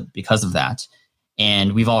 because of that.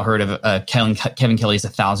 And we've all heard of Kevin Kelly's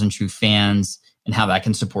 1,000 True Fans and how that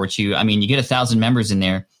can support you. I mean, you get 1,000 members in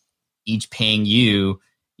there, each paying you,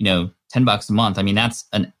 $10 a month. I mean, that's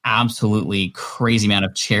an absolutely crazy amount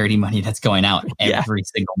of charity money that's going out every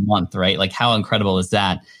single month, right? Like, how incredible is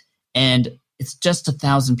that? And it's just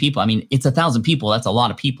 1,000 people. I mean, it's 1,000 people. That's a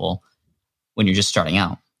lot of people when you're just starting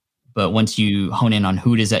out. But once you hone in on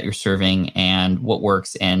who it is that you're serving and what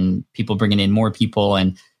works and people bringing in more people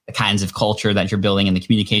and the kinds of culture that you're building and the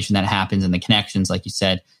communication that happens and the connections, like you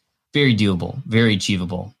said, very doable, very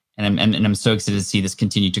achievable. And I'm so excited to see this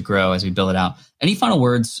continue to grow as we build it out. Any final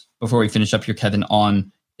words before we finish up here, Kevin,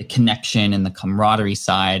 on the connection and the camaraderie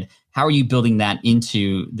side? How are you building that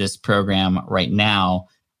into this program right now,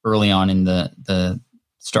 early on in the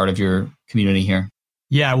start of your community here?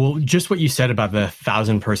 Yeah, well, just what you said about the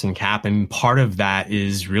 1,000-person cap, and part of that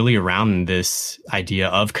is really around this idea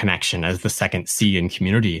of connection as the second C in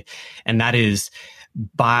community. And that is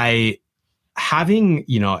by having,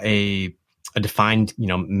 a defined,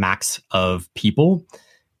 max of people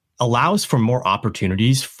allows for more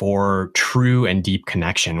opportunities for true and deep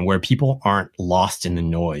connection where people aren't lost in the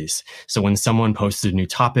noise. So when someone posts a new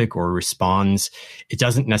topic or responds, it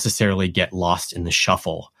doesn't necessarily get lost in the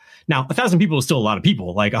shuffle. Now, 1,000 people is still a lot of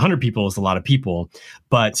people. Like 100 people is a lot of people,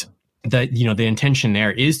 but the intention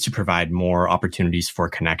there is to provide more opportunities for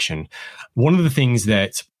connection. One of the things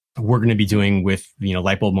that we're going to be doing with,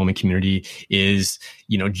 Lightbulb Moment community is,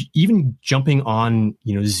 even jumping on,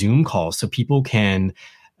 Zoom calls so people can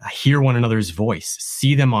hear one another's voice,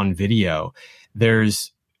 see them on video.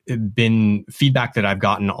 There's been feedback that I've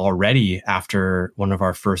gotten already after one of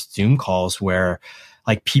our first Zoom calls where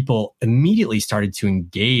like people immediately started to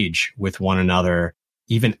engage with one another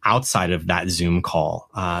even outside of that Zoom call.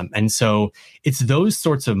 And so it's those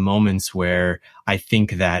sorts of moments where I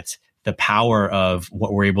think that the power of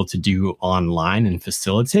what we're able to do online and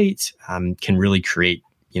facilitate can really create,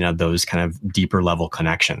 those kind of deeper level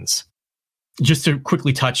connections. Just to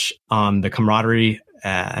quickly touch on the camaraderie,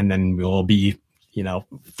 and then we'll be,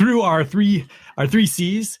 through our three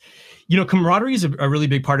C's. Camaraderie is a really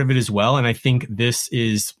big part of it as well. And I think this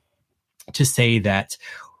is to say that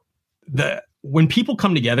when people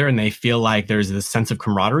come together and they feel like there's this sense of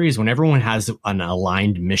camaraderie is when everyone has an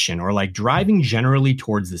aligned mission or like driving generally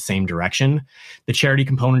towards the same direction. The charity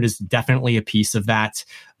component is definitely a piece of that,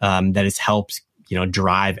 that has helped,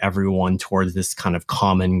 drive everyone towards this kind of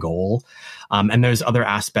common goal. And there's other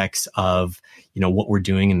aspects of, what we're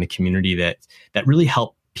doing in the community that really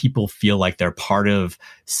help people feel like they're part of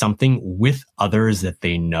something with others that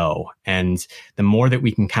they know. And the more that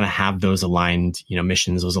we can kind of have those aligned,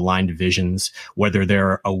 missions, those aligned visions, whether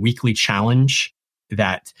they're a weekly challenge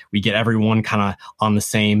that we get everyone kind of on the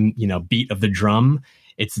same, beat of the drum.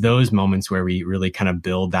 It's those moments where we really kind of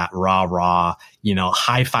build that raw,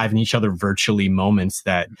 high-fiving each other virtually moments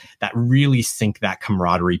that really sink that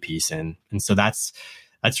camaraderie piece in. And so that's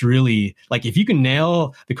really like, if you can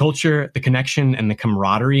nail the culture, the connection, and the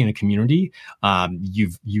camaraderie in a community,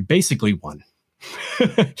 you basically won.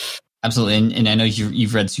 Absolutely. And I know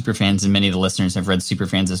you've read Superfans, and many of the listeners have read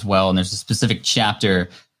Superfans as well. And there's a specific chapter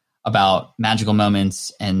about magical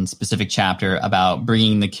moments and specific chapter about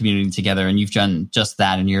bringing the community together. And you've done just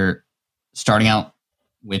that. And you're starting out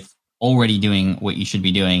with already doing what you should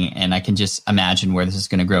be doing. And I can just imagine where this is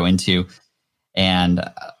going to grow into. And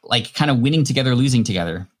like kind of winning together, losing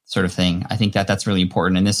together sort of thing. I think that's really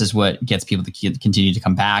important. And this is what gets people to continue to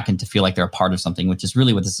come back and to feel like they're a part of something, which is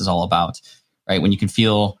really what this is all about, right? When you can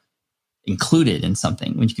feel included in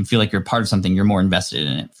something, when you can feel like you're a part of something, you're more invested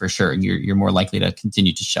in it for sure. And you're more likely to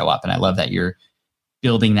continue to show up. And I love that you're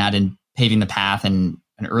building that and paving the path, and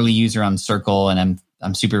an early user on Circle. And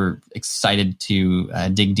I'm super excited to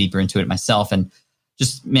dig deeper into it myself. And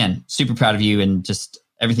just, man, super proud of you, and just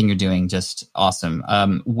everything you're doing, just awesome.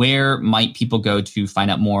 Where might people go to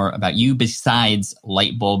find out more about you besides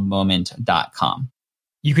lightbulbmoment.com?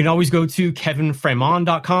 You can always go to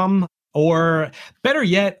kevinfremon.com, or better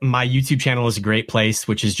yet, my YouTube channel is a great place,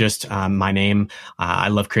 which is just my name. I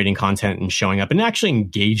love creating content and showing up and actually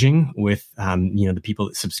engaging with the people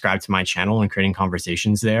that subscribe to my channel and creating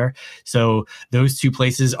conversations there. So those two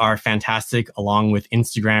places are fantastic, along with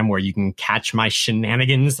Instagram, where you can catch my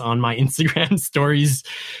shenanigans on my Instagram stories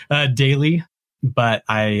daily. But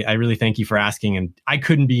I really thank you for asking, and I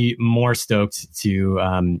couldn't be more stoked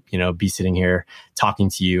to be sitting here talking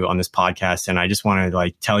to you on this podcast. And I just want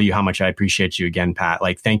to tell you how much I appreciate you again, Pat.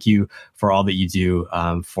 Thank you for all that you do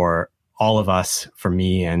for all of us, for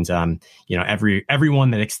me, and everyone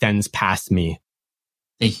that extends past me.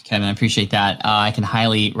 Thank you, Kevin. I appreciate that. I can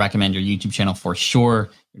highly recommend your YouTube channel for sure.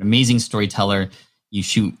 You're an amazing storyteller. You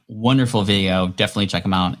shoot wonderful video. Definitely check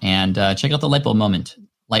them out, and check out the Lightbulb Moment.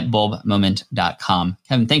 lightbulbmoment.com.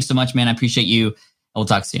 Kevin, thanks so much, man. I appreciate you. And we'll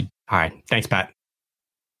talk soon. All right. Thanks, Pat.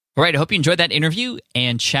 All right. I hope you enjoyed that interview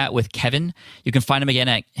and chat with Kevin. You can find him again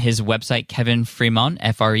at his website, kevinfremon,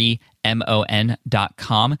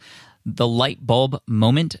 FREMON.com,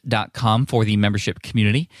 thelightbulbmoment.com for the membership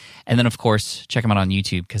community. And then, of course, check him out on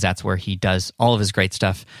YouTube, because that's where he does all of his great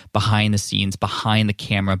stuff behind the scenes, behind the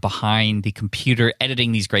camera, behind the computer,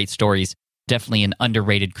 editing these great stories. Definitely an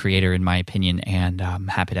underrated creator, in my opinion, and I'm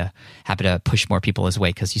happy to push more people his way,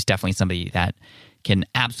 because he's definitely somebody that can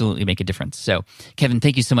absolutely make a difference. So, Kevin,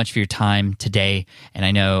 thank you so much for your time today. And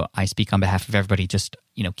I know I speak on behalf of everybody. Just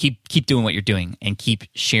keep doing what you're doing and keep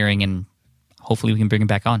sharing, and hopefully we can bring him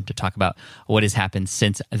back on to talk about what has happened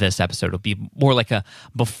since this episode. It'll be more like a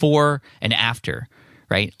before and after,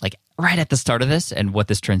 right? Like right at the start of this and what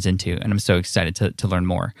this turns into. And I'm so excited to learn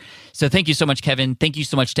more. So thank you so much, Kevin. Thank you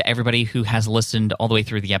so much to everybody who has listened all the way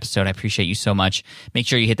through the episode. I appreciate you so much. Make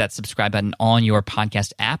sure you hit that subscribe button on your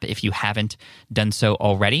podcast app if you haven't done so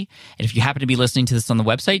already. And if you happen to be listening to this on the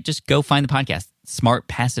website, just go find the podcast, Smart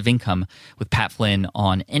Passive Income with Pat Flynn,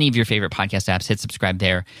 on any of your favorite podcast apps. Hit subscribe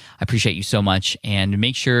there. I appreciate you so much. And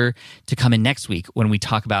make sure to come in next week when we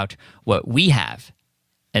talk about what we have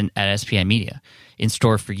at SPI Media in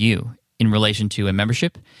store for you in relation to a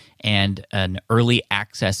membership and an early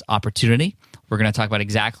access opportunity. We're going to talk about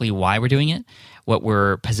exactly why we're doing it, what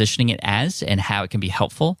we're positioning it as, and how it can be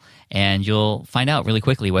helpful. And you'll find out really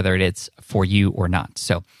quickly whether it's for you or not.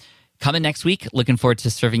 So coming next week. Looking forward to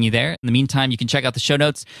serving you there. In the meantime, you can check out the show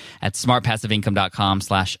notes at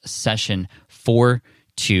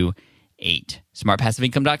smartpassiveincome.com/session428.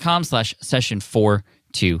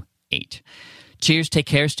 smartpassiveincome.com/session428. Cheers, take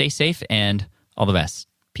care, stay safe, and all the best.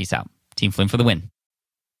 Peace out. Team Flynn for the win.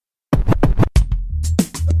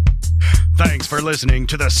 Thanks for listening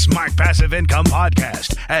to the Smart Passive Income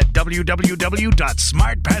Podcast at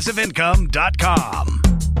www.smartpassiveincome.com.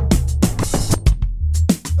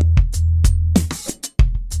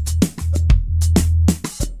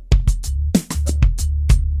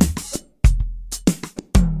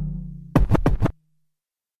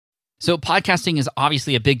 So podcasting is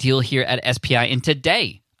obviously a big deal here at SPI, and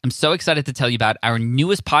today I'm so excited to tell you about our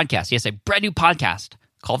newest podcast. Yes, a brand new podcast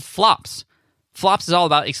called Flops. Flops is all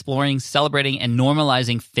about exploring, celebrating, and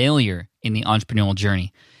normalizing failure in the entrepreneurial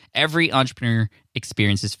journey. Every entrepreneur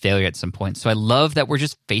experiences failure at some point, so I love that we're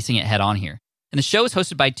just facing it head on here. And the show is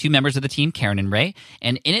hosted by two members of the team, Karen and Ray,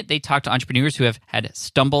 and in it they talk to entrepreneurs who have had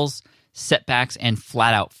stumbles, setbacks, and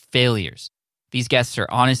flat-out failures. These guests are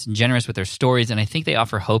honest and generous with their stories, and I think they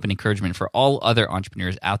offer hope and encouragement for all other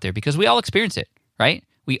entrepreneurs out there because we all experience it, right?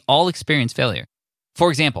 We all experience failure. For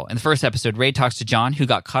example, in the first episode, Ray talks to John, who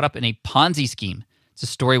got caught up in a Ponzi scheme. It's a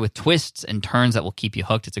story with twists and turns that will keep you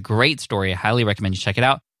hooked. It's a great story. I highly recommend you check it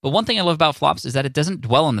out. But one thing I love about Flops is that it doesn't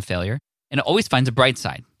dwell on the failure, and it always finds a bright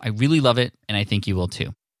side. I really love it, and I think you will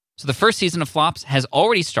too. So the first season of Flops has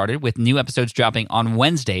already started with new episodes dropping on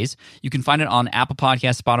Wednesdays. You can find it on Apple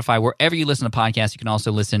Podcasts, Spotify, wherever you listen to podcasts. You can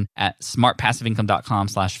also listen at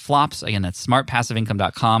smartpassiveincome.com/flops. Again, that's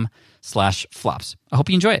smartpassiveincome.com/flops. I hope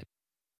you enjoy it.